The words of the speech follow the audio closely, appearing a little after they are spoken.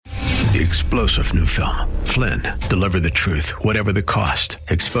the explosive new film, Flynn, deliver the truth, whatever the cost,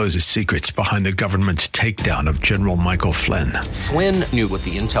 exposes secrets behind the government's takedown of General Michael Flynn. Flynn knew what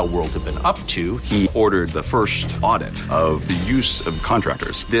the intel world had been up to. He ordered the first audit of the use of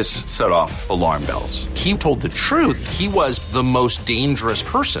contractors. This set off alarm bells. He told the truth. He was the most dangerous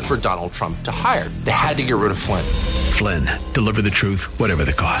person for Donald Trump to hire. They had to get rid of Flynn. Flynn, deliver the truth, whatever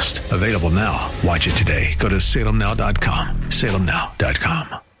the cost. Available now. Watch it today. Go to salemnow.com.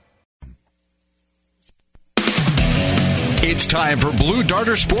 salemnow.com. It's time for Blue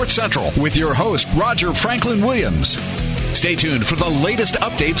Darter Sports Central with your host, Roger Franklin Williams. Stay tuned for the latest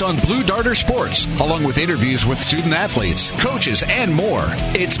updates on Blue Darter Sports, along with interviews with student athletes, coaches, and more.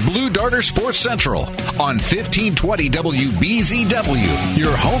 It's Blue Darter Sports Central on 1520 WBZW,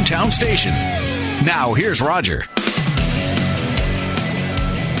 your hometown station. Now, here's Roger.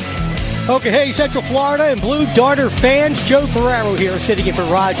 Okay, hey, Central Florida and Blue Darter fans, Joe Ferraro here, sitting in for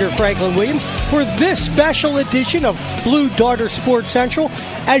Roger Franklin Williams for this special edition of Blue Darter Sports Central.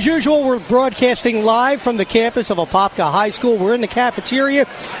 As usual, we're broadcasting live from the campus of Apopka High School. We're in the cafeteria.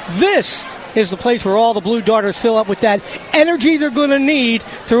 This is the place where all the Blue Darters fill up with that energy they're going to need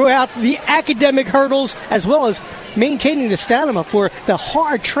throughout the academic hurdles, as well as maintaining the stamina for the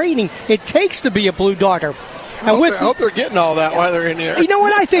hard training it takes to be a Blue Darter. I hope they're getting all that while they're in here. You know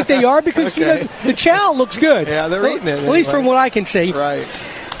what? I think they are because okay. The chow looks good. Yeah, they're eating it. At least from what I can see. Right.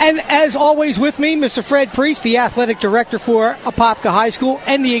 And as always with me, Mr. Fred Priest, the athletic director for Apopka High School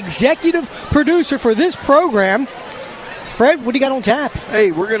and the executive producer for this program. Fred, what do you got on tap?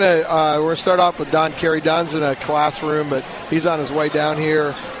 Hey, we're gonna start off with Don Carrey. Don's in a classroom, but he's on his way down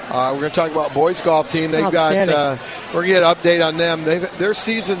here. We're going to talk about boys golf team. They've got. We're going to get an update on them. Their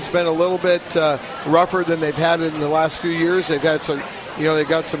season's been a little bit rougher than they've had it in the last few years. They've had some, they've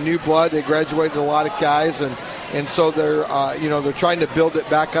got some new blood. They graduated a lot of guys, and so they're they're trying to build it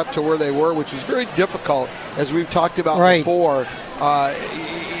back up to where they were, which is very difficult, as we've talked about before.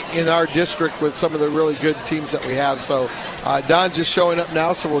 In our district with some of the really good teams that we have. So Don's just showing up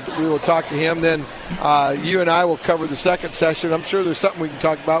now, so we will talk to him. Then you and I will cover the second session. I'm sure there's something we can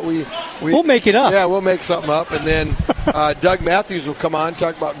talk about. We'll make it up. Yeah, we'll make something up. And then Doug Matthews will come on,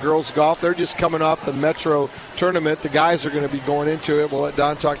 talk about girls golf. They're just coming off the Metro tournament. The guys are going to be going into it. We'll let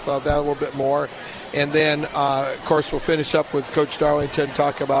Don talk about that a little bit more. And then, of course, we'll finish up with Coach Darlington,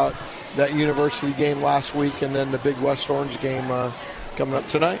 talk about that university game last week and then the big West Orange game coming up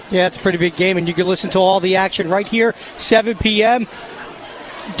tonight. Yeah, it's a pretty big game, and you can listen to all the action right here, 7 p.m.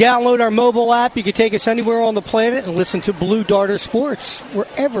 Download our mobile app. You can take us anywhere on the planet and listen to Blue Darter Sports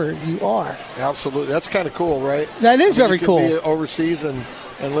wherever you are. Absolutely. That's kind of cool, right? That is very cool. You can be overseas and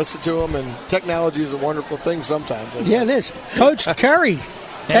listen to them, and technology is a wonderful thing sometimes. Yeah, it is. Coach Carrey,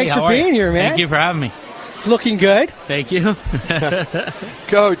 thanks for being here, man. Thank you for having me. Looking good. Thank you.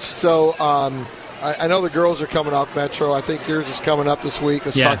 Coach, so I know the girls are coming off Metro. I think yours is coming up this week.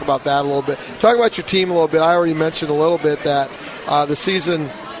 Let's talk about that a little bit. Talk about your team a little bit. I already mentioned a little bit that the season,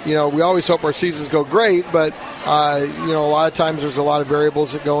 we always hope our seasons go great, but, a lot of times there's a lot of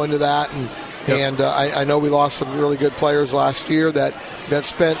variables that go into that. And I know we lost some really good players last year that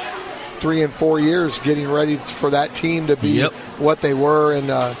spent 3 and 4 years getting ready for that team to be what they were in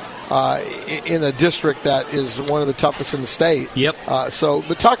a district that is one of the toughest in the state.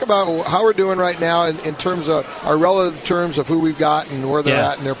 But talk about how we're doing right now in terms of our relative terms of who we've got and where they're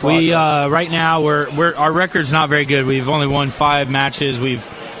at in their progress. We right now our record's not very good. We've only won 5 matches. We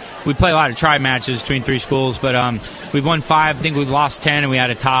play a lot of tri matches between 3 schools, but we've won 5. I think we've lost 10, and we had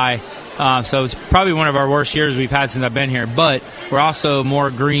a tie. So it's probably one of our worst years we've had since I've been here. But we're also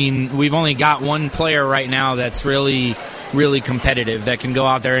more green. We've only got one player right now that's really competitive that can go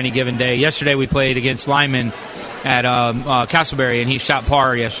out there any given day. Yesterday we played against Lyman at Castleberry, and he shot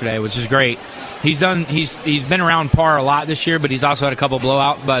par yesterday, which is great. He's been around par a lot this year, but he's also had a couple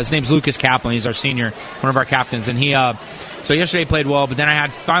blowout. But his name's Lucas Kaplan. He's our senior, one of our captains, and he. So yesterday played well, but then I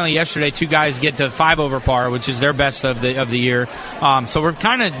had finally yesterday 2 guys get to 5 over par, which is their best of the year. So we're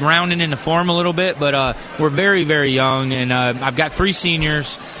kind of rounding into form a little bit, but we're very, very young, and I've got 3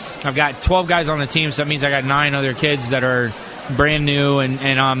 seniors. I've got 12 guys on the team, so that means I got 9 other kids that are brand new.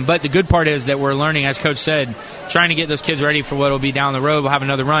 But the good part is that we're learning, as Coach said, trying to get those kids ready for what will be down the road. We'll have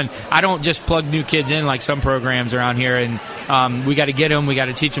another run. I don't just plug new kids in like some programs around here, and we got to get them. We got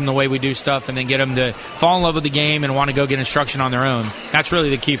to teach them the way we do stuff, and then get them to fall in love with the game and want to go get instruction on their own. That's really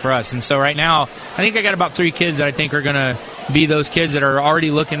the key for us. And so right now, I think I got about 3 kids that I think are going to be those kids that are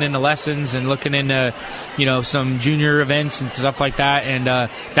already looking into lessons and looking into, some junior events and stuff like that. And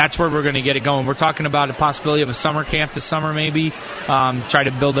that's where we're going to get it going. We're talking about a possibility of a summer camp this summer, maybe try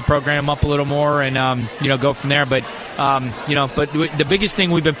to build the program up a little more and go from there. But the biggest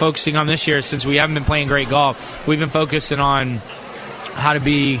thing we've been focusing on this year, since we haven't been playing great golf, we've been focusing on how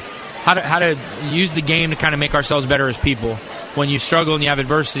to use the game to kind of make ourselves better as people. When you struggle and you have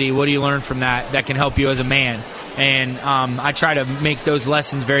adversity, what do you learn from that can help you as a man? And I try to make those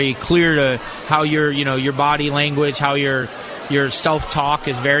lessons very clear to how your body language, how your self-talk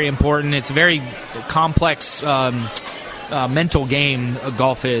is very important. It's a very complex mental game,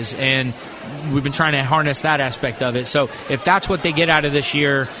 golf is, and we've been trying to harness that aspect of it. So if that's what they get out of this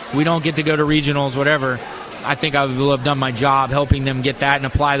year, we don't get to go to regionals, whatever, I think I will have done my job helping them get that and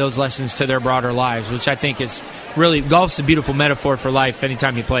apply those lessons to their broader lives, which I think is really, golf's a beautiful metaphor for life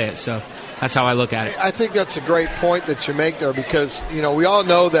anytime you play it. So that's how I look at it. I think that's a great point that you make there, because we all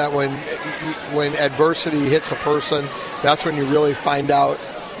know that when adversity hits a person, that's when you really find out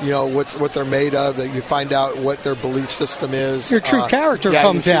what they're made of, that you find out what their belief system is. Your true character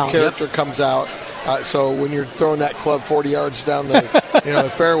comes out. Your true character comes out. So when you're throwing that club 40 yards down the the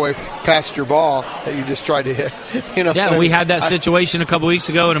fairway past your ball that you just tried to hit, Yeah, we had that situation a couple weeks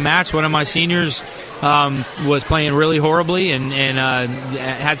ago in a match. One of my seniors was playing really horribly and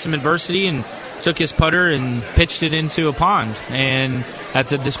had some adversity and took his putter and pitched it into a pond, and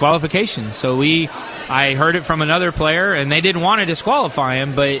that's a disqualification. So I heard it from another player, and they didn't want to disqualify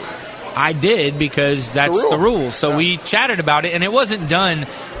him, but I did, because that's the rule. So we chatted about it, and it wasn't done.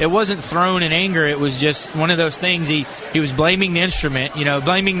 It wasn't thrown in anger. It was just one of those things. He was blaming the instrument,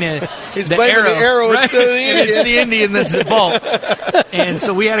 blaming the arrow. Right? Instead of the Indian. It's the Indian that's at fault. And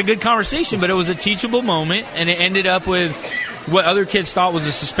so we had a good conversation, but it was a teachable moment, and it ended up with what other kids thought was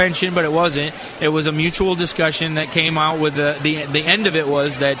a suspension, but it wasn't. It was a mutual discussion that came out with the end of it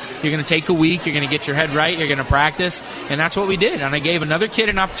was that you're going to take a week, you're going to get your head right, you're going to practice, and that's what we did. And I gave another kid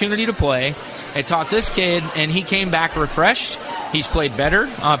an opportunity to play. I taught this kid, and he came back refreshed. He's played better,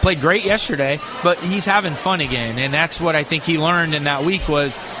 played great yesterday, but he's having fun again. And that's what I think he learned in that week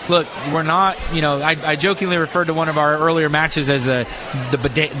was, look, we're not, I jokingly referred to one of our earlier matches as the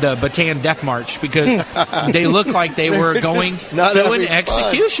Bataan Death March, because they looked like they were going to an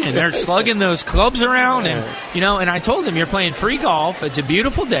execution. Fun. They're slugging those clubs around, and and I told them, you're playing free golf. It's a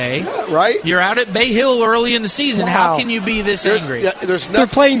beautiful day. Right. You're out at Bay Hill early in the season. Wow. How can you be this angry? They're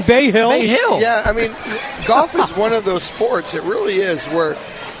playing Bay Hill? Bay Hill. Yeah, I mean, golf is one of those sports, it really is, where,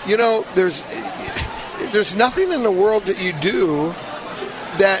 there's nothing in the world that you do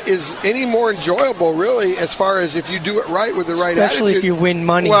that is any more enjoyable, really, as far as if you do it right with the right attitude. Especially if you win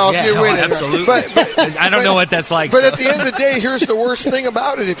money. Well, if you win, absolutely. But I don't know what that's like. But at the end of the day, here's the worst thing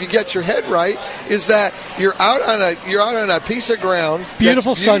about it: if you get your head right, is that you're out on a piece of ground,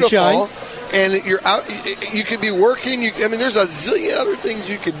 beautiful sunshine. And you're out. You could be working. There's a zillion other things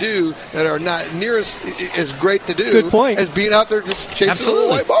you could do that are not near as great to do. Good point. As being out there just chasing a little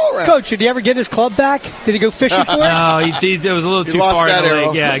white ball around. Coach, did he ever get his club back? Did he go fishing for it? No, it was a little too far in the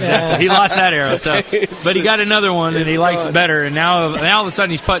lake. Yeah, exactly. He lost that arrow. So, but he got another one, and he likes it better. And now all of a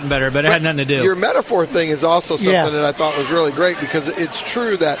sudden he's putting better, but it had nothing to do. Your metaphor thing is also something that I thought was really great, because it's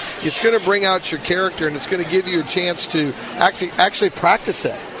true that it's going to bring out your character, and it's going to give you a chance to actually practice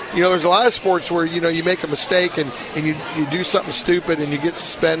it. There's a lot of sports where, you make a mistake and you do something stupid and you get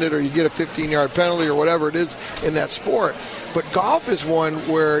suspended, or you get a 15-yard penalty, or whatever it is in that sport. But golf is one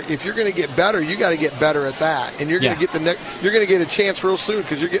where if you're going to get better, you got to get better at that, and you're going to get you're going to get a chance real soon,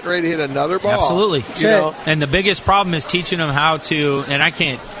 because you're getting ready to hit another ball. Absolutely. And the biggest problem is teaching them how to. And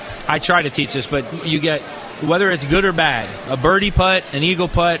I try to teach this, but you get, whether it's good or bad, a birdie putt, an eagle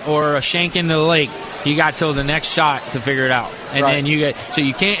putt, or a shank into the lake, you got till the next shot to figure it out. And then you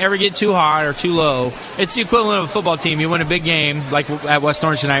can't ever get too high or too low. It's the equivalent of a football team. You win a big game, like at West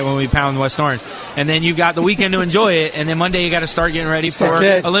Orange tonight when we pound West Orange. And then you got the weekend to enjoy it, and then Monday you got to start getting ready for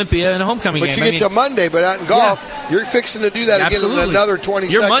Olympia and a homecoming game. But you get to Monday, but out in golf, you're fixing to do that again in another 20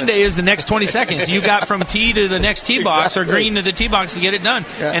 seconds. Your Monday is the next 20 seconds. You got from tee to the next tee box or green to the tee box to get it done.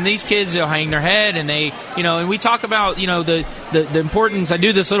 Yeah. And these kids, they'll hang their head, and they, and we talk about, the importance. I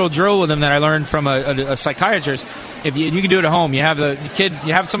do this little drill with them that I learned from a psychiatrist. If you can do it at home, you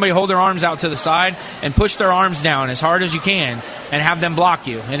have somebody hold their arms out to the side and push their arms down as hard as you can and have them block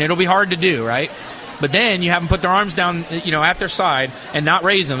you. And it'll be hard to do, right? But then you have them put their arms down, at their side and not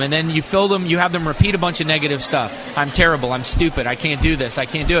raise them. And then you fill them, you have them repeat a bunch of negative stuff. I'm terrible. I'm stupid. I can't do this. I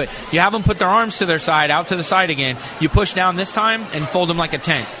can't do it. You have them put their arms to their side, out to the side again. You push down this time and fold them like a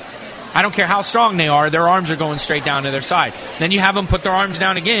tent. I don't care how strong they are, their arms are going straight down to their side. Then you have them put their arms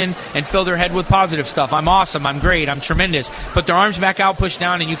down again and fill their head with positive stuff. I'm awesome, I'm great, I'm tremendous. Put their arms back out, push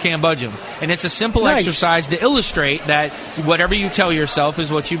down, and you can't budge them. And it's a simple exercise to illustrate that whatever you tell yourself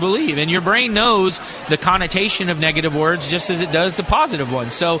is what you believe. And your brain knows the connotation of negative words just as it does the positive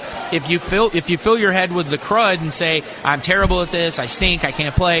ones. So if you fill your head with the crud and say, I'm terrible at this, I stink, I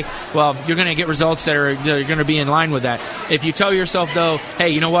can't play, well, you're going to get results that are going to be in line with that. If you tell yourself, though, hey,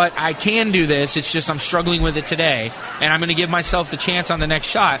 you know what, I can do this, it's just I'm struggling with it today, and I'm going to give myself the chance on the next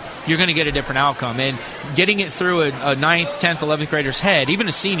shot, you're going to get a different outcome. And getting it through a 9th, 10th, 11th grader's head, even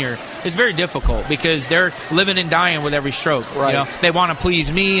a senior, is very difficult because they're living and dying with every stroke. Right. They want to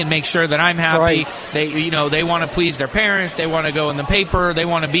please me and make sure that I'm happy. Right. They want to please their parents. They want to go in the paper. They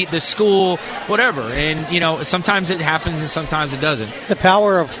want to beat the school, whatever. And, sometimes it happens and sometimes it doesn't. The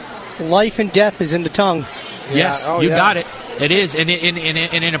power of life and death is in the tongue. Yes, you got it. It is, and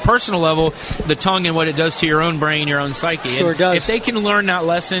in a personal level, the tongue and what it does to your own brain, your own psyche. Sure does. If they can learn that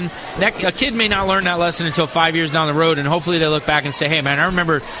lesson, a kid may not learn that lesson until 5 years down the road, and hopefully they look back and say, hey, man, I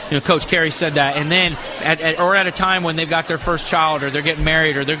remember Coach Carrey said that. And then at a time when they've got their first child or they're getting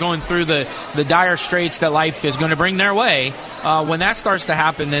married or they're going through the dire straits that life is going to bring their way, when that starts to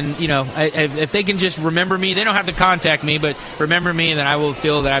happen, then, if they can just remember me, they don't have to contact me, but remember me, then I will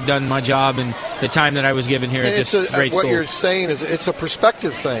feel that I've done my job and the time that I was given here at this great school. What you're saying is it's a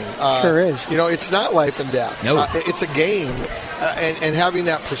perspective thing. Sure is. It's not life and death. No. It's a game, and having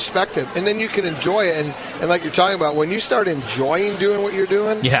that perspective, and then you can enjoy it. And like you're talking about, when you start enjoying doing what you're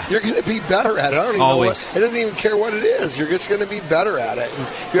doing, you're going to be better at it. I don't even know it doesn't even care what it is. You're just going to be better at it. And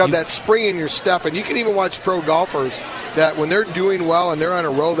you have that spring in your step, and you can even watch pro golfers that when they're doing well and they're on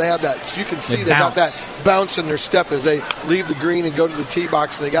a roll, they have that. You can see they got that bounce in their step as they leave the green and go to the tee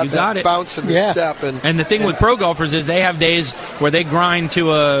box, and they got that bounce in their step. And the thing with pro golfers is they have days where they grind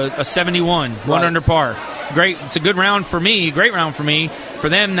to a 71, 1 under par. Great. It's a good round for me, great round for me. For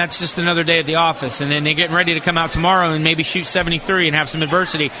them, that's just another day at the office. And then they're getting ready to come out tomorrow and maybe shoot 73 and have some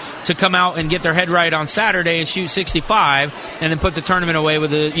adversity to come out and get their head right on Saturday and shoot 65 and then put the tournament away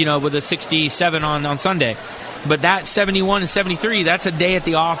with a 67 on Sunday. But that 71 and 73, that's a day at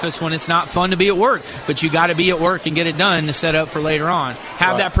the office when it's not fun to be at work. But you got to be at work and get it done to set up for later on.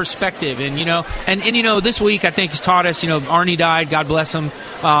 Have that perspective. And, this week I think has taught us, Arnie died, God bless him.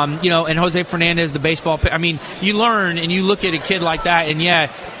 And Jose Fernandez, the baseball. I mean, you learn and you look at a kid like that and,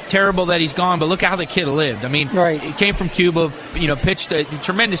 terrible that he's gone, but look how the kid lived. I mean, he came from Cuba, pitched a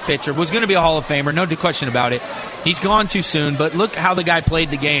tremendous pitcher, was going to be a Hall of Famer, no question about it. He's gone too soon, but look how the guy played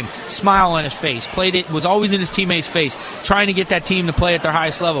the game. Smile on his face, played it, was always in his teammates' face, trying to get that team to play at their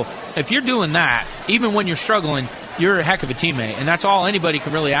highest level. If you're doing that, even when you're struggling, you're a heck of a teammate, and that's all anybody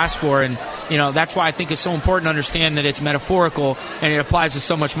can really ask for. And that's why I think it's so important to understand that it's metaphorical and it applies to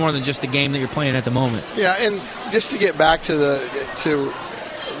so much more than just the game that you're playing at the moment. Yeah, and just to get back to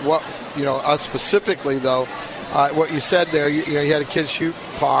what us specifically though, what you said there, you had a kid shoot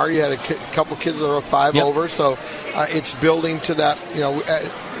par, you had a couple kids that were 5 over, so it's building to that.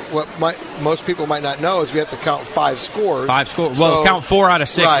 What most people might not know is we have to count 5 scores. 5 scores. Well, count 4 out of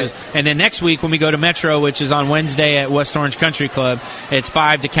 6. And then next week when we go to Metro, which is on Wednesday at West Orange Country Club, it's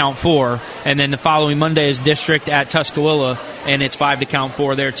 5 to count 4. And then the following Monday is District at Tuscaloosa, and it's 5 to count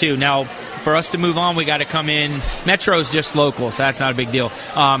 4 there too. Now, for us to move on, we got to come in. Metro's just local, so that's not a big deal.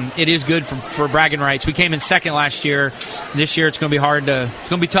 It is good for bragging rights. We came in second last year. This year it's going to be hard to. It's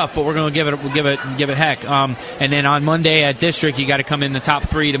going to be tough, but we're going to give it heck. And then on Monday at District, you got to come in the top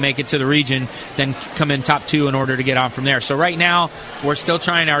 3 to make it to the region. Then come in top 2 in order to get on from there. So right now we're still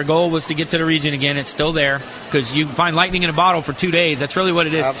trying. Our goal was to get to the region again. It's still there because you find lightning in a bottle for 2 days. That's really what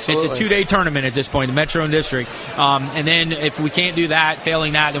it is. Absolutely. It's a 2-day tournament at this point, the Metro and District. And then if we can't do that,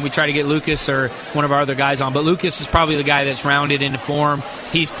 failing that, then we try to get Lucas or one of our other guys on. But Lucas is probably the guy that's rounded into form.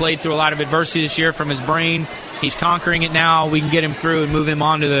 He's played through a lot of adversity this year from his brain. He's conquering it now. We can get him through and move him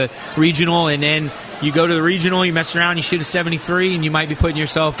on to the regional. And then you go to the regional, you mess around, you shoot a 73, and you might be putting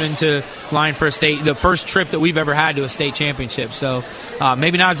yourself into line for a state, the first trip that we've ever had to a state championship. So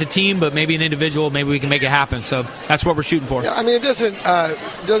maybe not as a team, but maybe an individual, maybe we can make it happen. So that's what we're shooting for. Yeah, I mean, it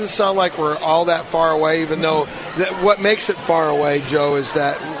doesn't sound like we're all that far away, even though what makes it far away, Joe, is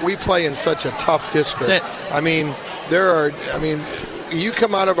that we play in such a tough district. That's it. I mean, you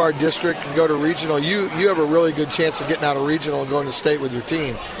come out of our district and go to regional, you have a really good chance of getting out of regional and going to state with your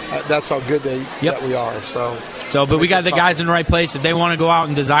team. That's how good that we are. But we got the guys in the right place. If they want to go out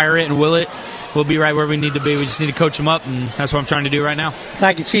and desire it and will it, we'll be right where we need to be. We just need to coach them up, and that's what I'm trying to do right now.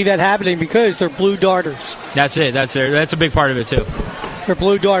 I can see that happening because they're Blue Darters. That's it. That's a big part of it, too. They're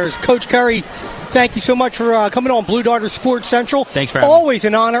Blue Darters. Coach Carrey, thank you so much for coming on Blue Darter Sports Central. Thanks for having me. Always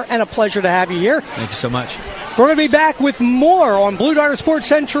an honor and a pleasure to have you here. Thank you so much. We're going to be back with more on Blue Darter Sports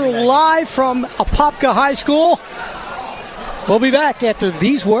Central live from Apopka High School. We'll be back after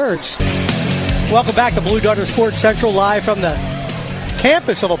these words. Welcome back to Blue Darter Sports Central live from the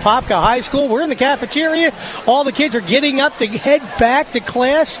campus of Apopka High School. We're in the cafeteria. All the kids are getting up to head back to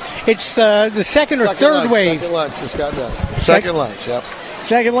class. It's the second or third wave. Second lunch just got done. Second lunch, yep.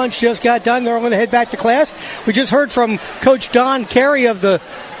 Second lunch just got done. They're going to head back to class. We just heard from Coach Don Carrey of the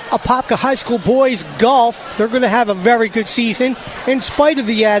Apopka High School boys golf. They're going to have a very good season in spite of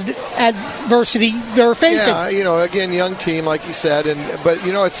the adversity they're facing. Yeah, again, young team, like you said, but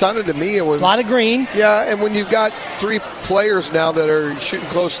it sounded to me it was a lot of green. Yeah, and when you've got 3 players now that are shooting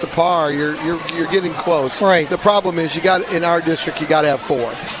close to par, you're getting close. Right. The problem is in our district you got to have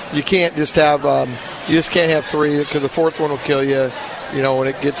 4. You can't just have you just can't have 3 because the 4th one will kill you. When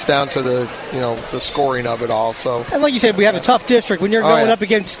it gets down to the scoring of it all. So, and like you said, we have a tough district when you're going up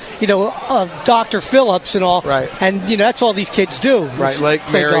against, Dr. Phillips and all. Right. And, that's all these kids do. Right. Lake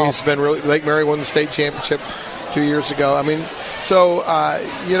Mary won the state championship 2 years ago. I mean, so,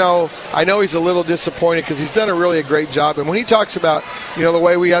 I know he's a little disappointed because he's done a great job. And when he talks about, the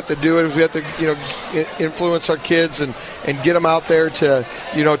way we have to do it is we have to, influence our kids and get them out there to,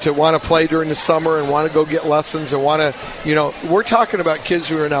 to want to play during the summer and want to go get lessons and want to, we're talking about kids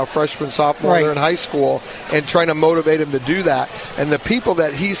who are now freshmen, sophomore, they're in high school and trying to motivate them to do that. And the people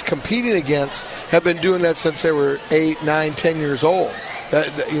that he's competing against have been doing that since they were 8, 9, 10 years old.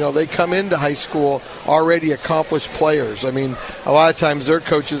 They come into high school already accomplished players. I mean, a lot of times their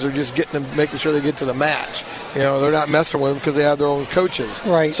coaches are just making sure they get to the match. They're not messing with them because they have their own coaches.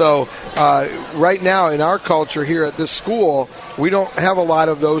 Right. So right now in our culture here at this school, we don't have a lot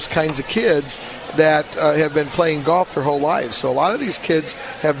of those kinds of kids that have been playing golf their whole lives. So a lot of these kids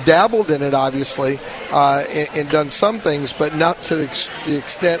have dabbled in it, obviously, and done some things, but not to the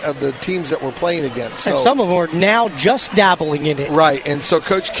extent of the teams that we're playing against. And some of them are now just dabbling in it. Right. And so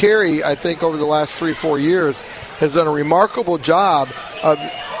Coach Carey, I think over the last 3-4 years, has done a remarkable job of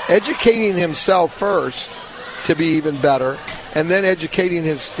educating himself first to be even better, and then educating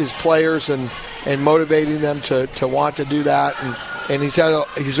his players and motivating them to want to do that. And he's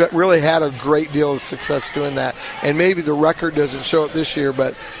really had a great deal of success doing that. And maybe the record doesn't show it this year,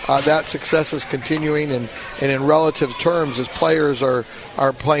 but that success is continuing. And in relative terms, his players are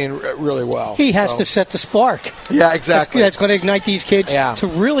playing really well. He has to set the spark. Yeah, exactly. That's going to ignite these kids to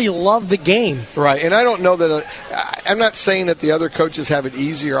really love the game. Right. And I don't know that I'm not saying that the other coaches have it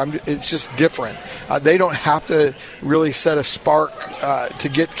easier. It's just different. They don't have to really set a spark to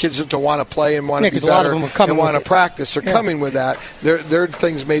get kids to want to play and want to be better and want to practice. They're coming with that. Their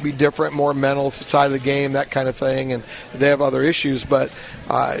things may be different, more mental side of the game, that kind of thing, and they have other issues. But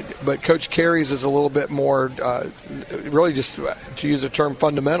Coach Carey's is a little bit more, really just to use the term,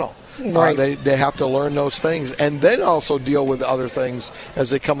 fundamental. Right. They have to learn those things and then also deal with other things as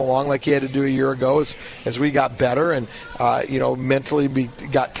they come along, like he had to do a year ago as we got better and mentally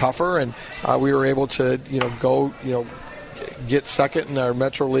got tougher, and we were able to go get second in our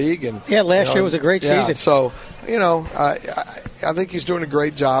Metro League. And last year was a great season. So I think he's doing a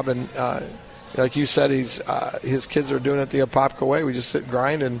great job, and like you said, his kids are doing it the Apopka way. We just sit and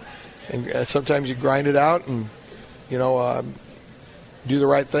grind, and sometimes you grind it out and do the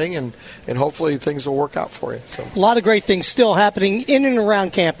right thing, and hopefully things will work out for you. So. A lot of great things still happening in and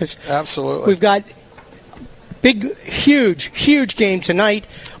around campus. Absolutely. We've got big, huge game tonight,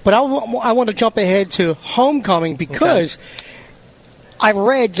 but I want to jump ahead to homecoming because I've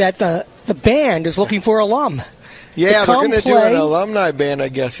read that the band is looking for alum. Yeah, they're going to do an alumni band, I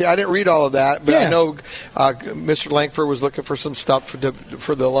guess. Yeah, I didn't read all of that, but I know Mr. Langford was looking for some stuff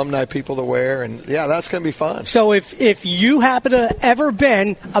for the alumni people to wear, and that's going to be fun. So if you happen to ever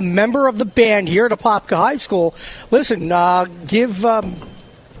been a member of the band here at Apopka High School, listen, give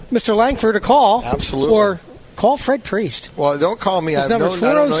Mr. Langford a call. Absolutely. Or call Fred Priest. Well, don't call me. I don't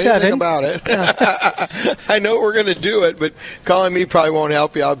know anything about it. I know we're going to do it, but calling me probably won't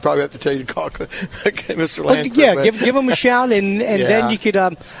help you. I'll probably have to tell you to call Mr. Langford. Yeah, give him a shout, and then you could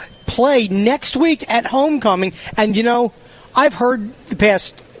play next week at homecoming. And, I've heard the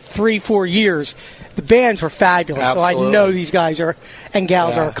past 3-4 years the bands were fabulous. Absolutely. So I know these guys and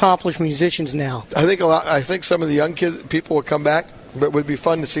gals are accomplished musicians now. I think some of the young people will come back, but it would be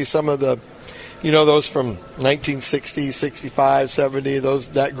fun to see some of the those from 1960, 65, 70,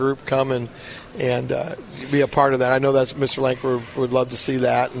 that group come and be a part of that. I know that's Mr. Langford would love to see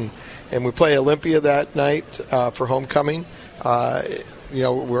that. And we play Olympia that night for homecoming.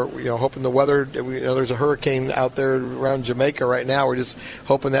 we're hoping the weather. There's a hurricane out there around Jamaica right now. We're just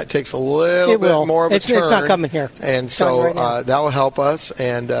hoping that takes a little bit more of a turn. It's not coming here, and so right that will help us,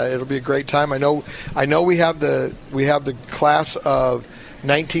 and it'll be a great time. I know we have the class of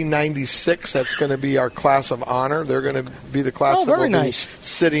 1996. That's going to be our class of honor. They're going to be the class that will be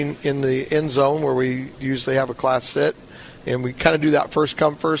sitting in the end zone where we usually have a class sit. And we kind of do that first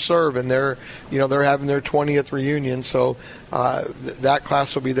come, first serve, and they're having their 20th reunion, so that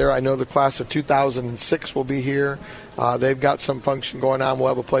class will be there. I know the class of 2006 will be here. They've got some function going on. We'll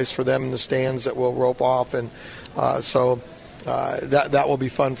have a place for them in the stands that we'll rope off, and so that will be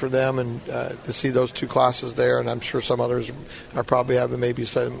fun for them, and to see those two classes there. And I'm sure some others are probably having maybe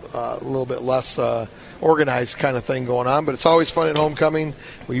some a little bit less organized kind of thing going on, but it's always fun at homecoming.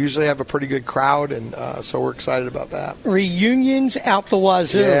 We usually have a pretty good crowd, and so we're excited about that. Reunions out the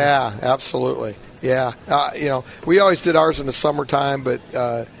wazoo. Yeah, absolutely. Yeah, we always did ours in the summertime, but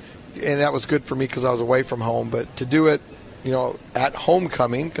and that was good for me because I was away from home. But to do it, at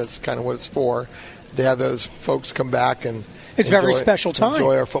homecoming, because it's kind of what it's for, to have those folks come back and it's a very special time.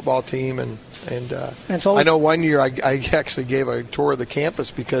 Enjoy our football team, and I know one year I actually gave a tour of the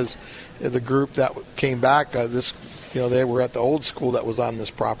campus because the group that came back, they were at the old school that was on this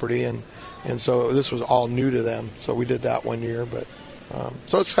property, and so this was all new to them. So we did that one year, but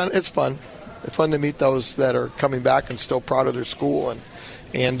so it's fun. It's fun to meet those that are coming back and still proud of their school,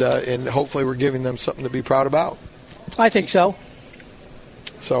 and hopefully we're giving them something to be proud about. I think so.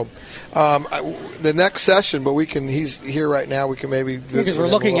 So the next session, but he's here right now. We can maybe visit because we're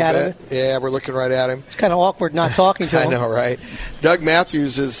looking at him. Yeah, we're looking right at him. It's kind of awkward not talking to him. I know, right? Doug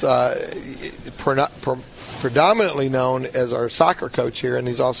Matthews is predominantly known as our soccer coach here, and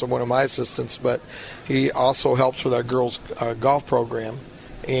he's also one of my assistants. But he also helps with our girls' golf program.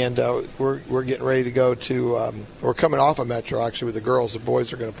 And we're getting ready to go to. We're coming off of Metro actually with the girls. The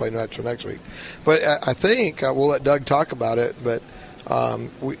boys are going to play Metro next week. But I think we'll let Doug talk about it. But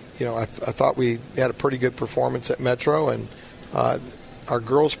I thought we had a pretty good performance at Metro, and our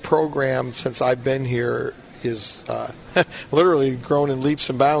girls program since I've been here is literally grown in leaps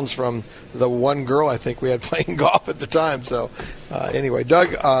and bounds from the one girl I think we had playing golf at the time. So anyway,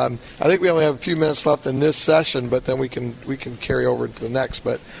 Doug, I think we only have a few minutes left in this session, but then we can carry over to the next.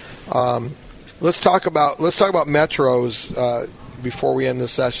 But let's talk about Metros before we end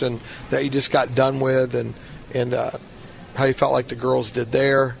this session that you just got done with, and how you felt like the girls did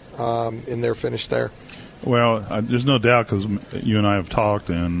there in their finish there. Well, there's no doubt because you and I have talked,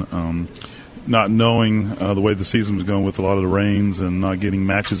 and not knowing the way the season was going with a lot of the rains and not getting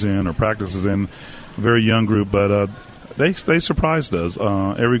matches in or practices in, a very young group, but they surprised us.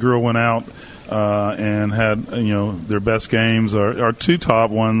 Every girl went out and had their best games. Our two top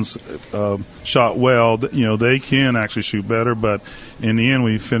ones shot well. They can actually shoot better, but in the end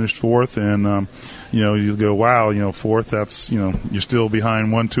we finished fourth, and you go, wow, fourth, that's, you're still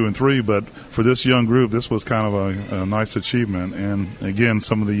behind 1, 2, and 3. But for this young group, this was kind of a nice achievement. And, again,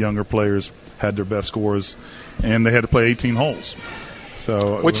 some of the younger players had their best scores, and they had to play 18 holes.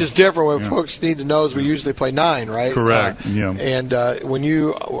 So, which is different. What folks need to know is we usually play 9, right? Correct, And when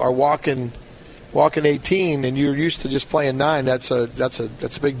you are walking 18 and you're used to just playing 9, that's a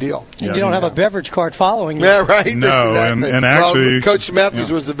big deal. And you don't have a beverage cart following you. Yeah, right. No, and actually, Coach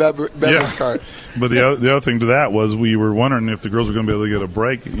Matthews was the beverage cart. But the other thing to that was we were wondering if the girls were going to be able to get a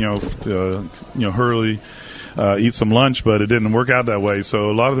break, hurry, eat some lunch, but it didn't work out that way. So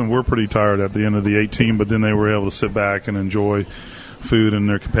a lot of them were pretty tired at the end of the 18, but then they were able to sit back and enjoy food and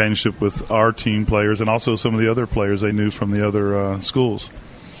their companionship with our team players and also some of the other players they knew from the other schools.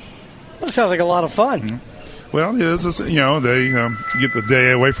 That sounds like a lot of fun. Mm-hmm. Well, it is. They get the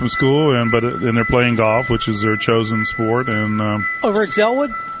day away from school, but they're playing golf, which is their chosen sport. And over at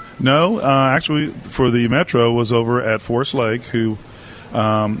Zellwood? No, actually, for the Metro was over at Forest Lake, who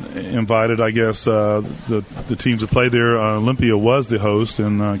invited, I guess, the teams that played there. Olympia was the host,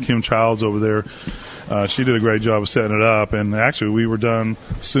 and Kim Childs over there. She did a great job of setting it up, and actually we were done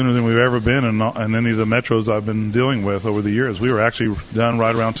sooner than we've ever been in any of the Metros I've been dealing with over the years. We were actually done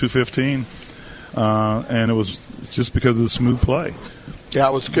right around 2:15, and it was just because of the smooth play. Yeah,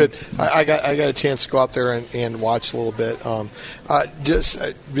 it was good. I got a chance to go out there and watch a little bit.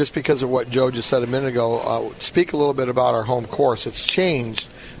 Just because of what Joe just said a minute ago, speak a little bit about our home course. It's changed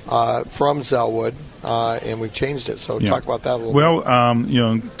from Zellwood, and we've changed it. So talk about that a little bit. Well,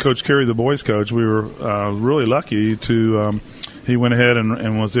 Coach Carrey, the boys coach, we were really lucky to he went ahead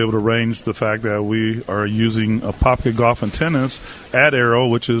and was able to arrange the fact that we are using Apopka Golf and Tennis at Arrow,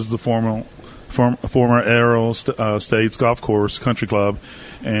 which is the former former Arrow State's golf course, country club,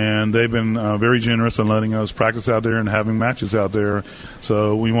 and they've been very generous in letting us practice out there and having matches out there.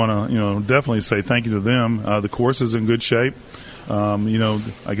 So we want to, definitely say thank you to them. The course is in good shape.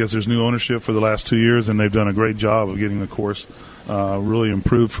 I guess there's new ownership for the last 2 years, and they've done a great job of getting the course really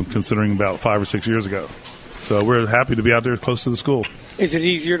improved from considering about 5 or 6 years ago. So we're happy to be out there close to the school. Is it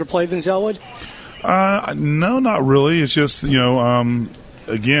easier to play than Zellwood? No, not really. It's just, again,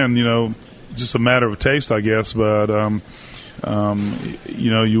 just a matter of taste, I guess. But,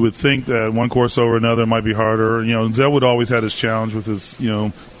 you would think that one course over another might be harder. Zellwood always had his challenge with his,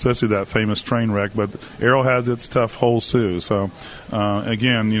 especially that famous train wreck. But Arrow has its tough holes, too. So,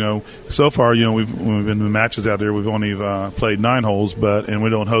 again, so far, we've been in matches out there. We've only played 9 holes, and we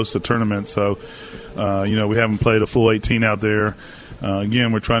don't host a tournament. So, we haven't played a full 18 out there.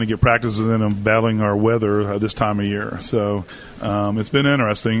 Again, we're trying to get practices in and battling our weather this time of year. So it's been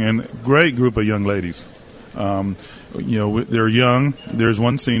interesting and great group of young ladies. They're young. There's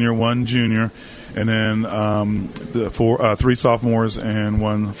one senior, one junior, and then 3 sophomores and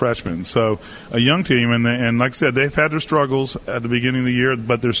 1 freshman. So a young team, and like I said, they've had their struggles at the beginning of the year,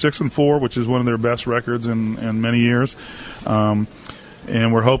 but they're 6-4, which is one of their best records in many years.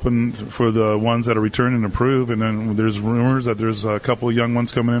 And we're hoping for the ones that are returning to improve. And then there's rumors that there's a couple of young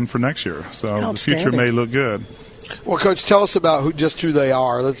ones coming in for next year. So the future may look good. Well, Coach, tell us about who they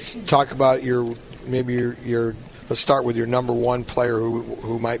are. Let's talk about your let's start with your number 1 player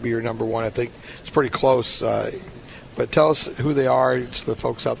who might be your number 1. I think it's pretty close. But tell us who they are so the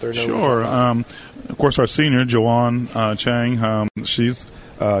folks out there know. Sure. Of course, our senior, Joanne Chang, she's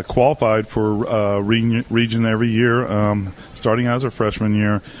qualified for region every year, starting as her freshman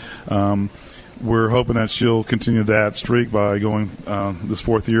year. We're hoping that she'll continue that streak by going this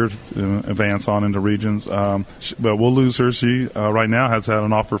 4th year advance on into regions. But we'll lose her. She right now has had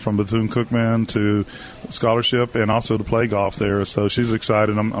an offer from Bethune-Cookman to scholarship and also to play golf there. So she's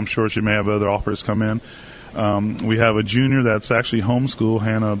excited. I'm sure she may have other offers come in. We have a junior that's actually homeschool,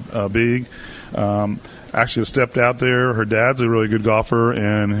 Hannah Big. Actually stepped out there. Her dad's a really good golfer,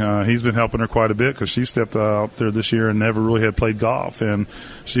 and he's been helping her quite a bit because she stepped out there this year and never really had played golf. And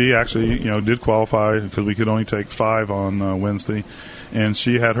she actually, did qualify because we could only take 5 on Wednesday. And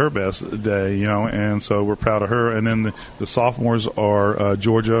she had her best day, and so we're proud of her. And then the sophomores are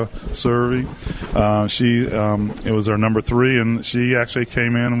Georgia Survey. It was our number 3, and she actually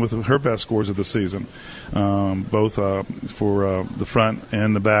came in with her best scores of the season, both for the front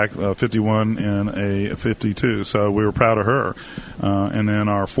and the back, 51 and a 52. So we were proud of her. And then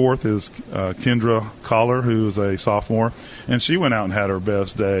our 4th is Kendra Collar, who is a sophomore, and she went out and had her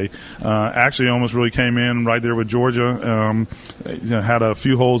best day. Actually almost really came in right there with Georgia. Had a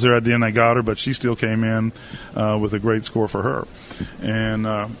few holes there at the end I got her, but she still came in with a great score for her. And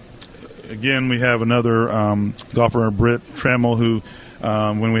again, we have another golfer, Britt Trammell, who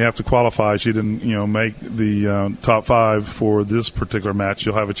when we have to qualify, she didn't make the top 5 for this particular match.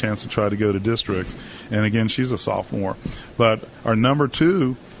 She'll have a chance to try to go to districts. And again, she's a sophomore. But our number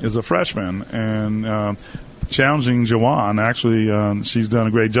 2 is a freshman, and challenging Jawan. Actually, she's done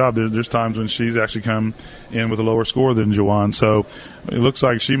a great job. There's times when she's actually come in with a lower score than Jawan. So it looks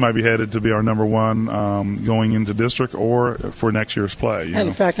like she might be headed to be our number 1 going into district or for next year's play. And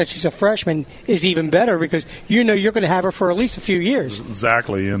the fact that she's a freshman is even better because you're going to have her for at least a few years.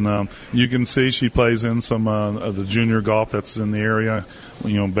 Exactly. And you can see she plays in some of the junior golf that's in the area,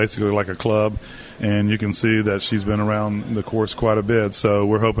 basically like a club. And you can see that she's been around the course quite a bit. So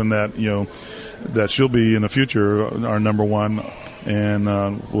we're hoping that, that she'll be in the future our number 1, and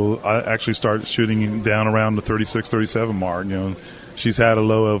we'll actually start shooting down around the 36, 37 mark. She's had a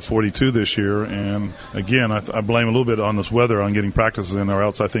low of 42 this year, and again, I blame a little bit on this weather on getting practices in, or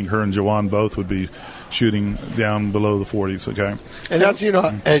else I think her and Jawan both would be shooting down below the 40s. Okay, and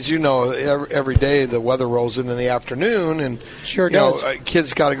as you know, every day the weather rolls in the afternoon, and sure does.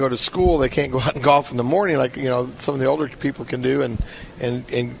 Kids got to go to school. They can't go out and golf in the morning like some of the older people can do, and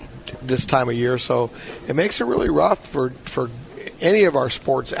this time of year. So it makes it really rough for any of our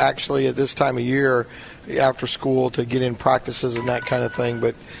sports actually at this time of year after school to get in practices and that kind of thing.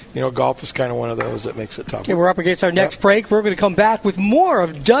 But, golf is kind of one of those that makes it tough. Okay, we're up against our next break. We're going to come back with more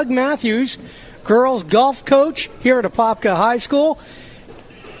of Doug Matthews, girls golf coach here at Apopka High School,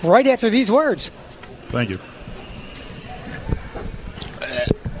 right after these words. Thank you.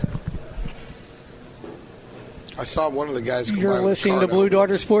 I saw one of the guys come You're listening to Blue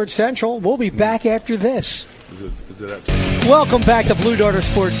Darter Sports Central. We'll be back after this. Welcome back to Blue Darter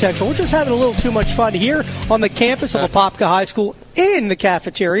Sports Central. We're just having a little too much fun here on the campus of Apopka High School in the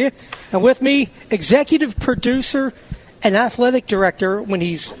cafeteria. And with me, executive producer an athletic director when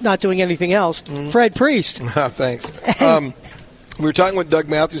he's not doing anything else, Fred Priest. Thanks. We were talking with Doug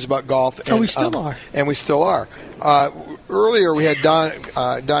Matthews about golf. And, we still are. And we still are. Earlier, we had Don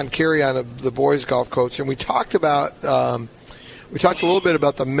Carrey on, the boys' golf coach, and we talked about we talked a little bit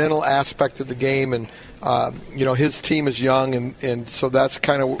about the mental aspect of the game, and his team is young, and so that's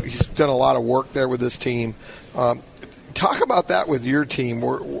kind of, he's done a lot of work there with his team. Talk about that with your team.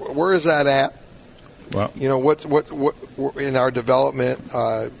 Where is that at? Well, what in our development,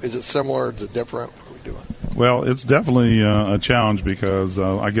 is it similar? Is it different? What are we doing? Well, it's definitely a challenge because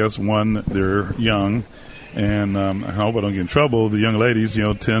I guess, one, they're young, and I hope I don't get in trouble. The young ladies,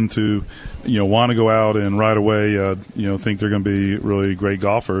 tend to, want to go out and right away, think they're going to be really great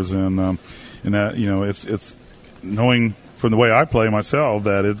golfers, and that, it's knowing from the way I play myself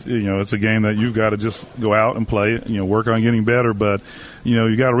that it's a game that you've got to just go out and play, work on getting better, but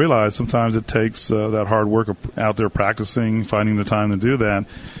you got to realize sometimes it takes that hard work of out there practicing, finding the time to do that.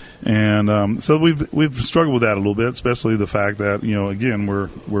 And so we've struggled with that a little bit, especially the fact that again we're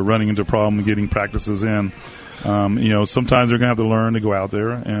running into a problem getting practices in. Sometimes they're going to have to learn to go out there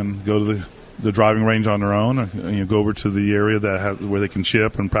and go to the driving range on their own. Go over to the area where they can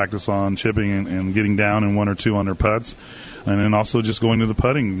chip and practice on chipping and getting down in one or two on their putts. And then also just going to the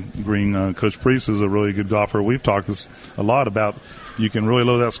putting green. Coach Priest is a really good golfer. We've talked a lot about you can really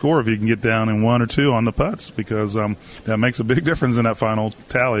lower that score if you can get down in one or two on the putts, because that makes a big difference in that final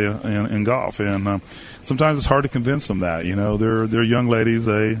tally in golf. And sometimes it's hard to convince them that. They're young ladies.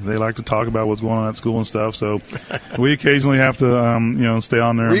 They like to talk about what's going on at school and stuff. So we occasionally have to stay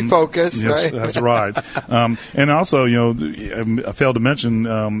on there. Refocus, yes, right? That's right. And also, I failed to mention,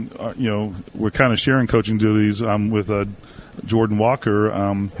 we're kind of sharing coaching duties with Jordan Walker,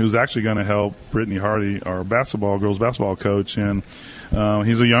 who's actually going to help Brittany Hardy, our girls basketball coach. And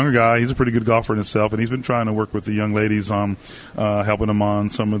he's a younger guy. He's a pretty good golfer in himself, and he's been trying to work with the young ladies on helping them on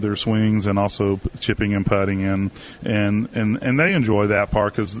some of their swings and also chipping and putting. And they enjoy that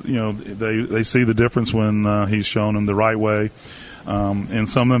part because, they see the difference when he's shown them the right way. And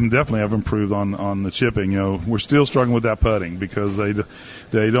some of them definitely have improved on the chipping. We're still struggling with that putting because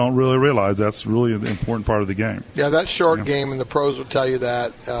they don't really realize that's really an important part of the game. Yeah, that short game, and the pros will tell you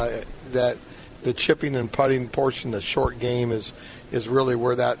that the chipping and putting portion, the short game is really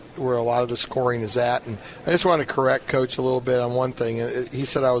where a lot of the scoring is at. And I just want to correct Coach a little bit on one thing. He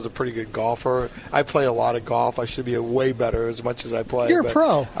said I was a pretty good golfer. I play a lot of golf. I should be way better as much as I play. You're a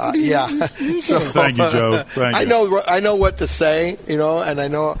pro. Yeah. So, thank you, Joe. Thank you. I know what to say, and I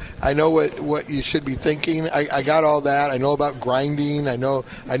know what you should be thinking. I got all that. I know about grinding. I know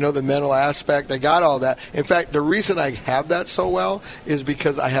the mental aspect. I got all that. In fact, the reason I have that so well is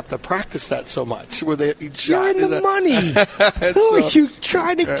because I have to practice that so much with each shot. You're in the money. You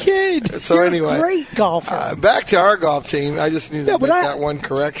trying to kid. So you're anyway, a great golfer. Back to our golf team. I just need to make that one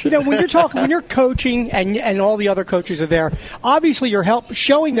correction. When you're coaching and all the other coaches are there, obviously you're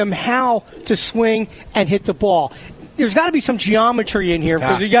showing them how to swing and hit the ball. There's got to be some geometry in here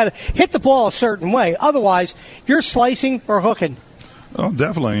because you got to hit the ball a certain way. Otherwise, you're slicing or hooking. Oh,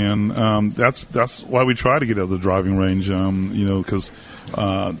 definitely, and that's why we try to get out of the driving range. Because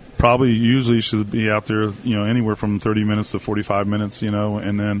probably usually should be out there, anywhere from 30 minutes to 45 minutes,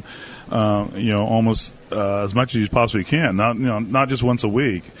 and then, almost as much as you possibly can, not just once a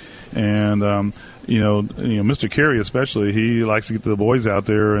week. And, Mr. Carrey especially, he likes to get the boys out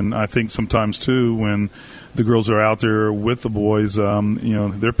there, and I think sometimes too when the girls are out there with the boys,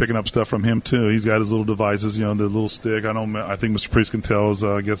 they're picking up stuff from him too. He's got his little devices, the little stick. I think Mr. Priest can tell us.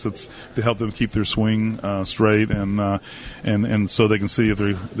 I guess it's to help them keep their swing straight, and so they can see if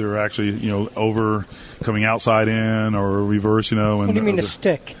they're actually over coming outside in or reverse. And what do you mean a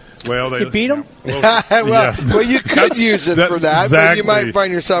stick? Well, you beat them? Well, you could use it for that, but you might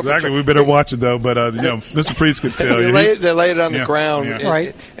find yourself... Exactly. We better watch it, though. But, Mr. Priest could tell you. They lay it on the ground. Yeah.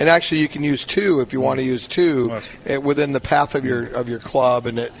 Right. And actually, you can use two if you want to use two within the path of your club.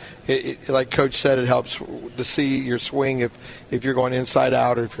 And it, like Coach said, it helps to see your swing if you're going inside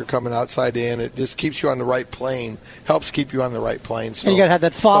out or if you're coming outside in. It just keeps you on the right plane, helps keep you on the right plane. So and you got to have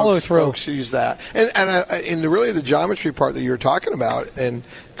that follow-through. Folks use that. And really the geometry part that you were talking about, and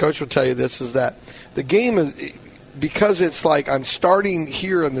Coach will tell you this, is that the game is, because it's like I'm starting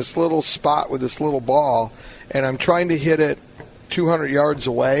here in this little spot with this little ball, and I'm trying to hit it 200 yards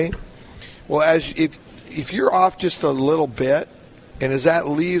away. Well, if you're off just a little bit, and as that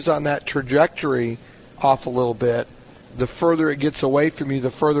leaves on that trajectory off a little bit, the further it gets away from you,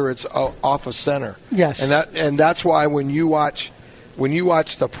 the further it's off of center. Yes, and that's why when you watch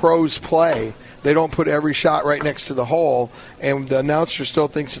the pros play, they don't put every shot right next to the hole, and the announcer still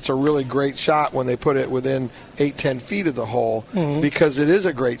thinks it's a really great shot when they put it within 8-10 feet of the hole, because it is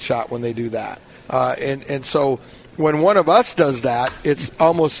a great shot when they do that. And so when one of us does that, it's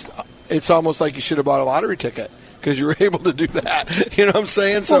almost like you should have bought a lottery ticket, because you were able to do that. You know what I'm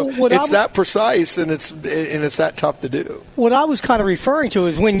saying? So it's that precise, and it's that tough to do. What I was kind of referring to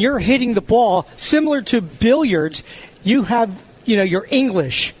is when you're hitting the ball, similar to billiards, you have, your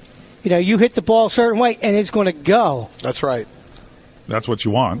English. You hit the ball a certain way, and it's going to go. That's right. That's what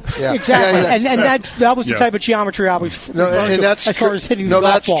you want. Yeah. Exactly. Yeah. And that was the type of geometry I was referring to as far as hitting the golf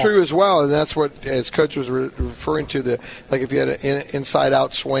that's ball. true as well, and that's what, as Coach was referring to, like if you had an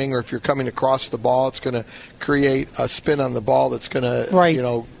inside-out swing, or if you're coming across the ball, it's going to create a spin on the ball that's going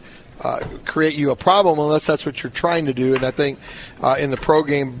to, create you a problem, unless that's what you're trying to do. And I think in the pro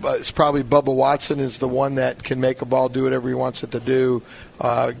game, it's probably Bubba Watson is the one that can make a ball do whatever he wants it to do,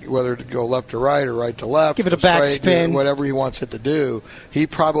 whether to go left to right or right to left. Give it a backspin. Whatever he wants it to do. He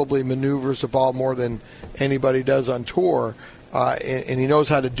probably maneuvers the ball more than anybody does on tour. And he knows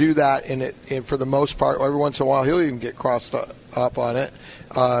how to do that. And for the most part, every once in a while, he'll even get crossed up on it.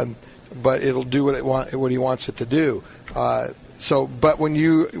 But it'll do what he wants it to do. But when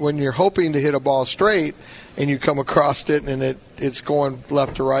you're hoping to hit a ball straight and you come across it and it's going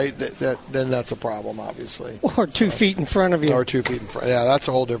left to right, then that's a problem, obviously. Or 2 feet in front of you. Or 2 feet in front. Yeah, that's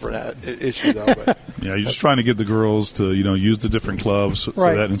a whole different issue, though. But yeah, you're just trying to get the girls to use the different clubs so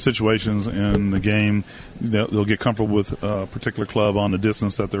that in situations in the game they'll get comfortable with a particular club on the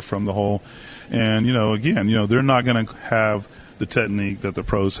distance that they're from the hole. And again, they're not going to have the technique that the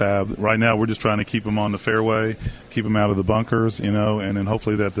pros have. Right now, we're just trying to keep them on the fairway, keep them out of the bunkers, and then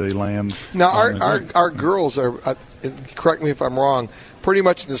hopefully that they land. Now, our girls are, correct me if I'm wrong, pretty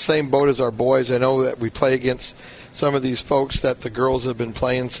much in the same boat as our boys. I know that we play against some of these folks that the girls have been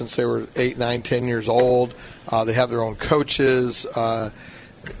playing since they were 8, 9, 10 years old. They have their own coaches.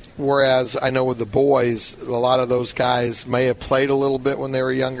 Whereas I know with the boys, a lot of those guys may have played a little bit when they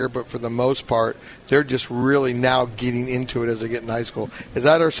were younger, but for the most part, they're just really now getting into it as they get in high school. Is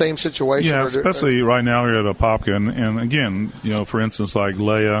that our same situation? Yeah, especially right now here at Apopka. And again, for instance, like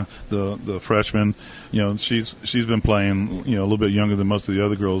Leia, the freshman, she's been playing, a little bit younger than most of the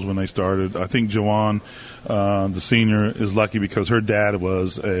other girls when they started. I think Joanne, the senior, is lucky because her dad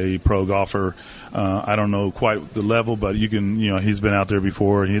was a pro golfer. I don't know quite the level, but you can, he's been out there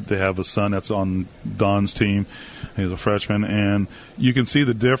before. They have a son that's on Don's team. He's a freshman, and you can see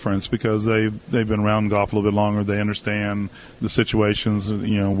the difference because they've been around golf a little bit longer. They understand the situations,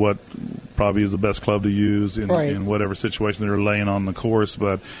 what probably is the best club to use in whatever situation they're laying on the course.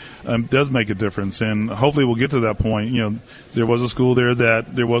 But it does make a difference, and hopefully we'll get to that point. There was a school there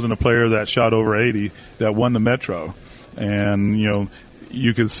that there wasn't a player that shot over 80 that won the Metro, and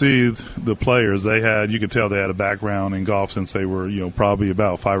you could see the players you could tell they had a background in golf since they were, probably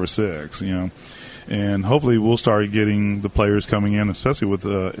about 5 or 6, and hopefully we'll start getting the players coming in, especially with,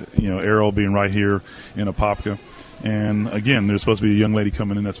 Errol being right here in Apopka. And again, there's supposed to be a young lady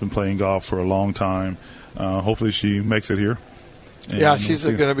coming in that's been playing golf for a long time. Hopefully she makes it here. Yeah, she's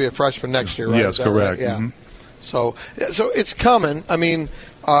going to be a freshman next year, right? Yes, correct. Right? Yeah. Mm-hmm. So it's coming. I mean,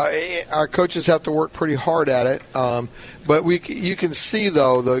 our coaches have to work pretty hard at it. But you can see,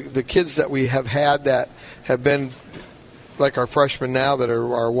 though, the kids that we have had that have been like our freshmen now that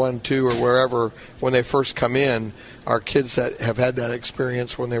are 1, 2, or wherever when they first come in, are kids that have had that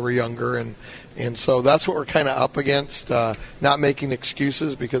experience when they were younger. And so that's what we're kind of up against, not making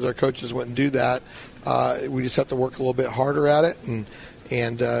excuses because our coaches wouldn't do that. We just have to work a little bit harder at it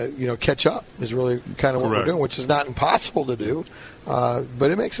and catch up is really kind of what we're doing, which is not impossible to do, but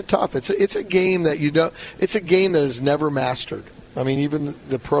it makes it tough. It's a game that it's a game that is never mastered. I mean, even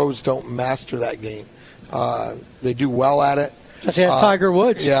the pros don't master that game. They do well at it. That's Tiger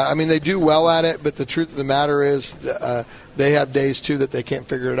Woods. Yeah, I mean, they do well at it, but the truth of the matter is they have days, too, that they can't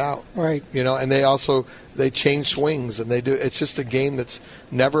figure it out. Right. And they change swings, and they do. It's just a game that's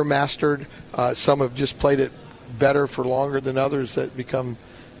never mastered. Some have just played it better for longer than others that become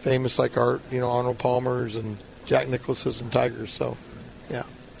famous, like our, Arnold Palmers and Jack Nicklaus's and Tigers. So, yeah,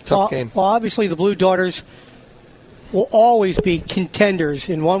 tough game. Well, obviously the Blue Darters will always be contenders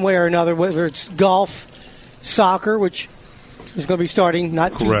in one way or another, whether it's golf, soccer, which is going to be starting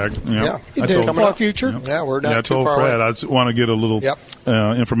not correct. In the far future. Yeah, we're not I too told far Fred away. I just want to get a little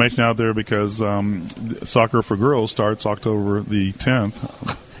information out there because soccer for girls starts October the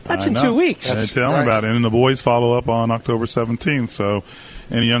 10th. That's in 2 weeks. Tell me about it. And the boys follow up on October 17th. So,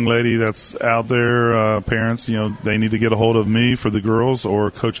 any young lady that's out there, parents, they need to get a hold of me for the girls or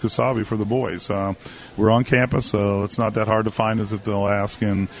Coach Kasabi for the boys. We're on campus, so it's not that hard to find us if they'll ask,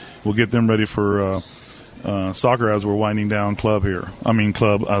 and we'll get them ready for soccer as we're winding down golf. I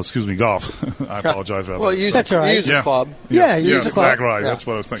apologize about that. That's all right. Use a club. Yeah, use a club. Exactly right. Yeah. That's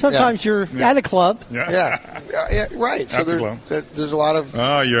what I was thinking. Sometimes you're at a club. Yeah, right. So there's a lot of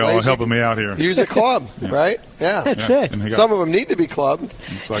you're all helping me out here. Use a club, right? Yeah. That's it. Some of them need to be clubbed.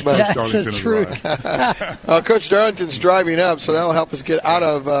 Like That's the truth. Coach Darlington's driving up, so that'll help us get out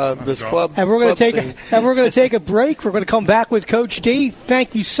of this club. And we're going to take a break. We're going to come back with Coach D.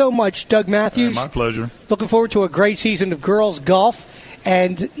 Thank you so much, Doug Matthews. My pleasure. Looking forward to a great season of girls golf.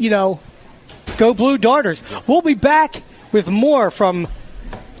 And, go Blue Darters. We'll be back with more from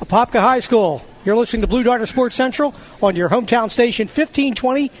Apopka High School. You're listening to Blue Darter Sports Central on your hometown station,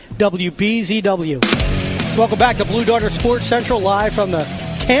 1520 WBZW. Welcome back to Blue Darter Sports Central, live from the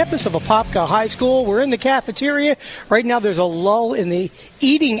campus of Apopka High School. We're in the cafeteria. Right now there's a lull in the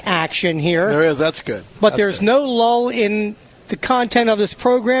eating action here. There is. That's good. But there's no lull in the content of this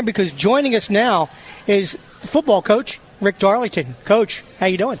program, because joining us now is football coach Rick Darlington. Coach, how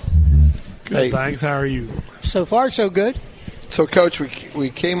you doing? Good, thanks. How are you? So far, so good. So, Coach, we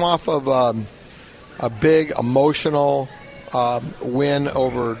came off of a big emotional win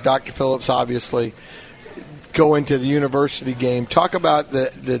over Dr. Phillips, obviously, go into the university game. Talk about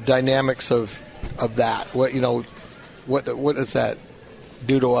the dynamics of that. What does that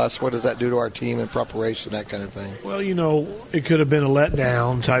do to us? What does that do to our team in preparation, that kind of thing? Well, it could have been a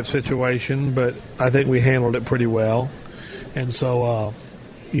letdown type situation, but I think we handled it pretty well. And so,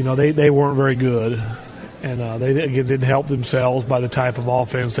 they weren't very good, and they didn't help themselves by the type of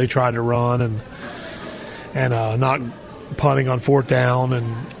offense they tried to run, and not punting on fourth down,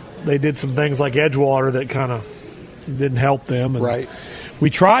 and they did some things like Edgewater that kind of didn't help them. And right. We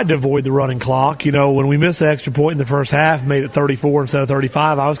tried to avoid the running clock. When we missed the extra point in the first half, made it 34 instead of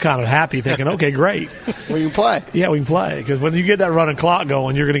 35, I was kind of happy, thinking, okay, great. We can play. Yeah, we can play. Because when you get that running clock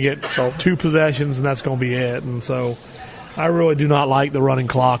going, you're going to get 2 possessions, and that's going to be it. And so I really do not like the running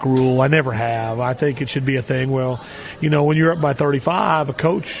clock rule. I never have. I think it should be a thing. Well, when you're up by 35,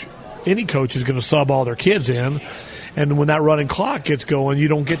 any coach is going to sub all their kids in. And when that running clock gets going, you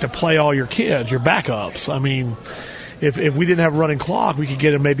don't get to play all your kids, your backups. I mean, if we didn't have a running clock, we could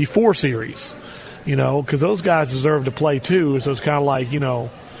get in maybe 4 series, because those guys deserve to play too. So it's kind of like,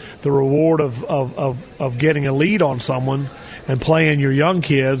 the reward of getting a lead on someone and playing your young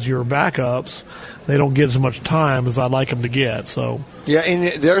kids, your backups. They don't get as much time as I'd like them to get. So yeah,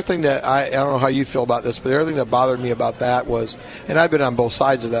 and the other thing that I don't know how you feel about this, but the other thing that bothered me about that was, and I've been on both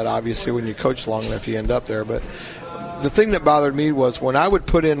sides of that, obviously, when you coach long enough, you end up there, but the thing that bothered me was when I would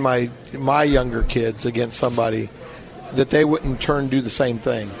put in my younger kids against somebody, that they wouldn't do the same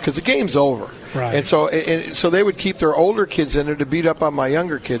thing, because the game's over. Right. And so they would keep their older kids in there to beat up on my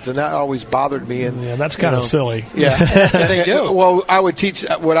younger kids, and that always bothered me. And yeah, that's kind of silly. Yeah. That's what they do. Well,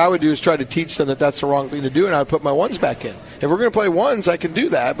 what I would do is try to teach them that that's the wrong thing to do, and I would put my ones back in. If we're going to play ones, I can do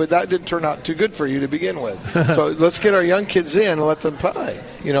that, but that didn't turn out too good for you to begin with. So let's get our young kids in and let them play.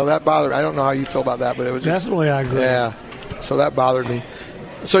 That bothered. I don't know how you feel about that, but it was definitely I agree. Yeah. So that bothered me.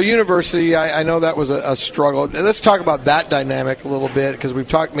 So university, I know that was a struggle. Let's talk about that dynamic a little bit, because we've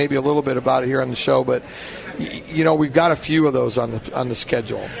talked maybe a little bit about it here on the show, but we've got a few of those on the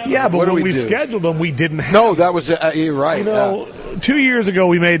schedule. Yeah, but when we scheduled them, we didn't have. No, that was you're right. 2 years ago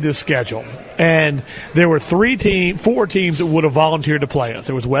we made this schedule, and there were 4 teams that would have volunteered to play us.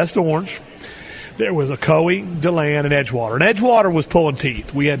 There was West Orange, there was Ocoee, DeLand, and Edgewater. And Edgewater was pulling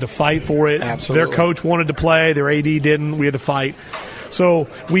teeth. We had to fight for it. Absolutely. Their coach wanted to play. Their AD didn't. We had to fight. So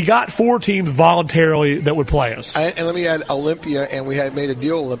we got 4 teams voluntarily that would play us. And let me add Olympia, and we had made a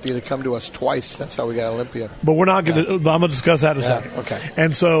deal with Olympia to come to us twice. That's how we got Olympia. But we're not going to – I'm going to discuss that in a second. Okay.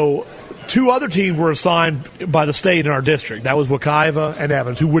 And so 2 other teams were assigned by the state in our district. That was Wekiva and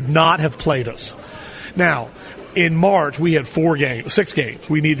Evans, who would not have played us. Now, in March, we had 6 games.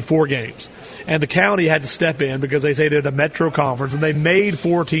 We needed 4 games. And the county had to step in because they say they're the Metro Conference, and they made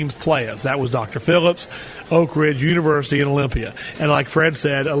 4 teams play us. That was Dr. Phillips, Oak Ridge, University, and Olympia. And like Fred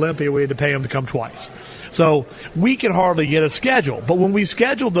said, Olympia, we had to pay them to come twice. So we could hardly get a schedule. But when we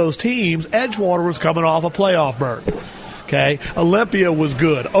scheduled those teams, Edgewater was coming off a playoff berth. Okay? Olympia was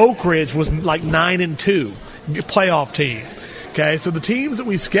good. Oak Ridge was like 9-2, playoff team. Okay? So the teams that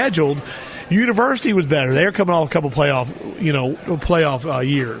we scheduled, University was better. They were coming off a couple playoff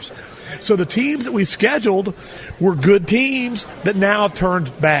years. So the teams that we scheduled were good teams that now have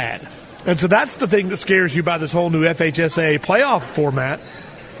turned bad. And so that's the thing that scares you about this whole new FHSA playoff format.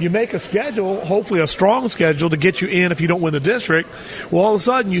 you make a schedule, hopefully a strong schedule, to get you in if you don't win the district. Well, all of a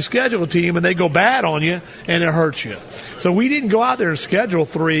sudden you schedule a team and they go bad on you and it hurts you. So we didn't go out there and schedule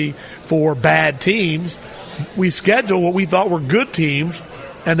 3-4 bad teams. We scheduled what we thought were good teams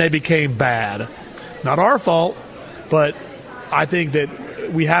and they became bad. Not our fault, but I think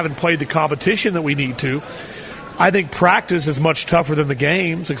that we haven't played the competition that we need to. I think practice is much tougher than the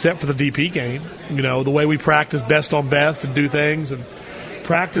games, except for the DP game. You know, the way we practice best on best and do things, and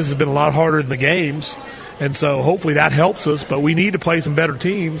practice has been a lot harder than the games. And so hopefully that helps us, but we need to play some better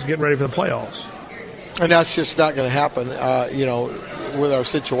teams getting ready for the playoffs. And that's just not going to happen, with our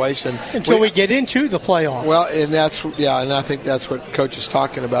situation. Until we get into the playoffs. Well, and I think that's what Coach is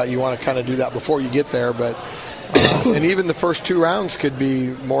talking about. You want to kind of do that before you get there, but and even the first 2 rounds could be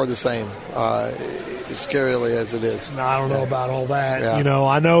more the same. As scarily as it is. No, I don't know about all that. Yeah. You know,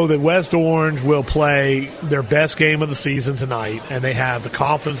 I know that West Orange will play their best game of the season tonight, and they have the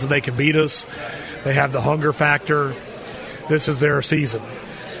confidence that they can beat us. They have the hunger factor. This is their season.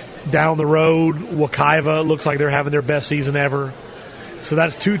 Down the road, Wekiva looks like they're having their best season ever. So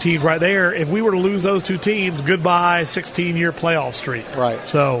that's 2 teams right there. If we were to lose those 2 teams, goodbye 16-year playoff streak. Right.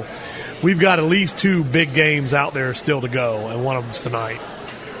 So we've got at least 2 big games out there still to go, and one of them's tonight.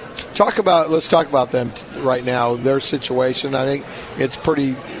 Let's talk about them right now, their situation. I think it's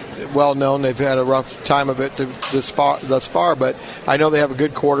pretty well known. They've had a rough time of it thus far, but I know they have a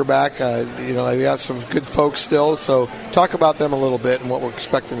good quarterback. They got some good folks still. So talk about them a little bit and what we're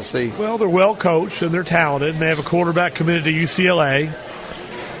expecting to see. Well, they're well coached and they're talented, and they have a quarterback committed to UCLA.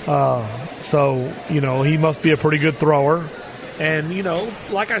 So he must be a pretty good thrower. And,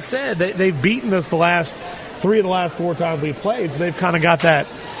 like I said, they've beaten us the last 3 of the last 4 times we've played, so they've kind of got that,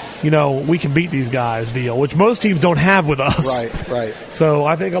 we can beat these guys deal, which most teams don't have with us. Right. So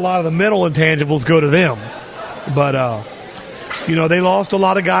I think a lot of the mental intangibles go to them. But, they lost a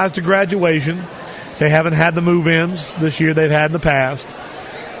lot of guys to graduation. They haven't had the move-ins this year they've had in the past.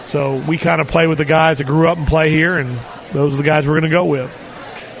 So we kind of play with the guys that grew up and play here, and those are the guys we're going to go with.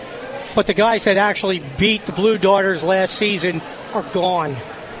 But the guys that actually beat the Blue Darters last season are gone.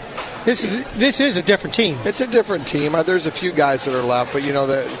 This is a different team. It's a different team. There's a few guys that are left, but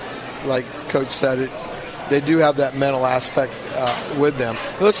like Coach said, they do have that mental aspect with them.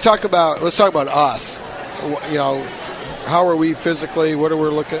 Let's talk about us. How are we physically? What are we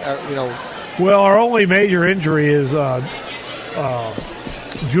looking at? Well, our only major injury is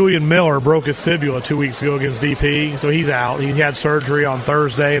Julian Miller broke his fibula 2 weeks ago against DP, so he's out. He had surgery on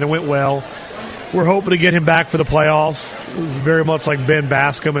Thursday, and it went well. We're hoping to get him back for the playoffs. It was very much like Ben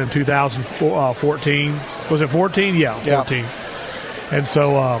Bascom in 2014. Was it 14? Yeah, 14. And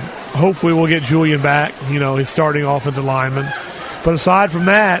so hopefully we'll get Julian back, his starting offensive lineman. But aside from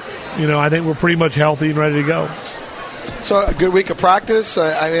that, I think we're pretty much healthy and ready to go. So a good week of practice?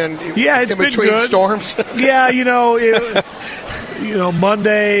 It's in been between good. Storms? Yeah,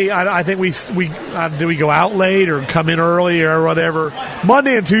 Monday, I think did we go out late or come in early or whatever?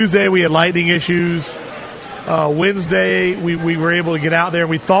 Monday and Tuesday we had lightning issues. Wednesday we were able to get out there.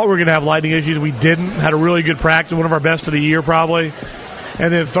 We thought we were going to have lightning issues. We didn't. Had a really good practice, one of our best of the year probably.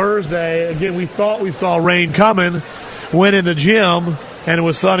 And then Thursday, again, we thought we saw rain coming, went in the gym, and it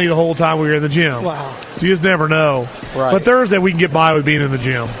was sunny the whole time we were in the gym. Wow. So you just never know. Right. But Thursday we can get by with being in the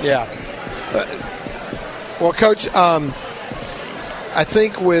gym. Yeah. Well, Coach, I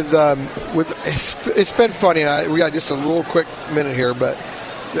think with it's been funny. We got just a little quick minute here, but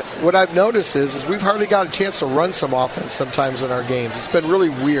what I've noticed is we've hardly got a chance to run some offense sometimes in our games. It's been really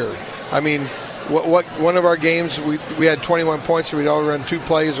weird. I mean, what one of our games we had 21 points, and we'd all run 2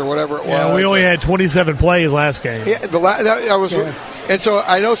 plays or whatever it was. Yeah, we only had 27 plays last game. Yeah, and so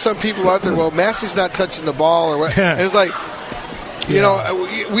I know some people out there. Well, Massey's not touching the ball, or what? And it's like.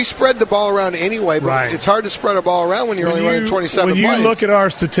 We spread the ball around anyway, but It's hard to spread a ball around when you're only running 27 plays. When you look at our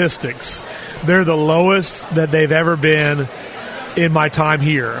statistics, they're the lowest that they've ever been in my time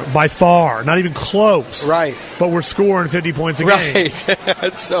here, by far. Not even close. Right. But we're scoring 50 points a game.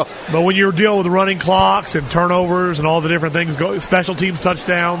 Right. But when you're dealing with running clocks and turnovers and all the different things, special teams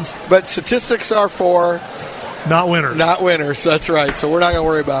touchdowns. But statistics are for... Not winners. Not winners, that's right. So we're not going to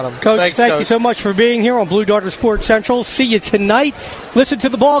worry about them. Coach, Thanks, thank Coach. you so much for being here on Blue Darter Sports Central. See you tonight. Listen to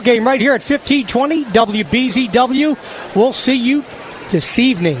the ball game right here at 1520 WBZW. We'll see you this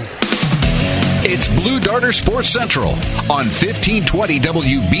evening. It's Blue Darter Sports Central on 1520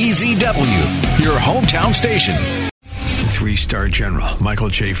 WBZW, your hometown station. 3-star general Michael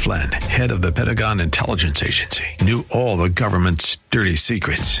J. Flynn, head of the Pentagon Intelligence Agency, knew all the government's dirty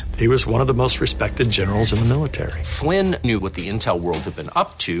secrets. He was one of the most respected generals in the military. Flynn knew what the intel world had been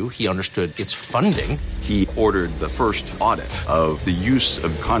up to. He understood its funding. He ordered the first audit of the use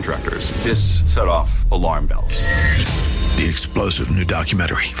of contractors. This set off alarm bells. The explosive new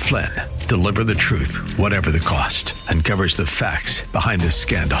documentary, Flynn, Deliver the Truth, Whatever the Cost, uncovers the facts behind this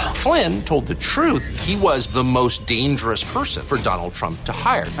scandal. Flynn told the truth. He was the most dangerous person for Donald Trump to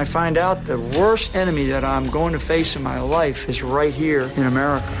hire. I find out the worst enemy that I'm going to face in my life is right here in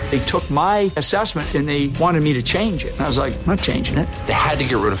America. They took my assessment and they wanted me to change it. And I was like, I'm not changing it. They had to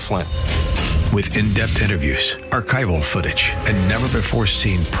get rid of Flynn. With in-depth interviews, archival footage, and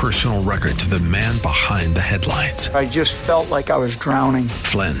never-before-seen personal records of the man behind the headlines. I just felt like I was drowning.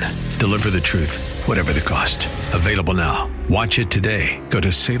 Flynn, Deliver the Truth, Whatever the Cost. Available now. Watch it today. Go to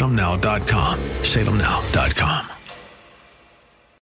salemnow.com. salemnow.com.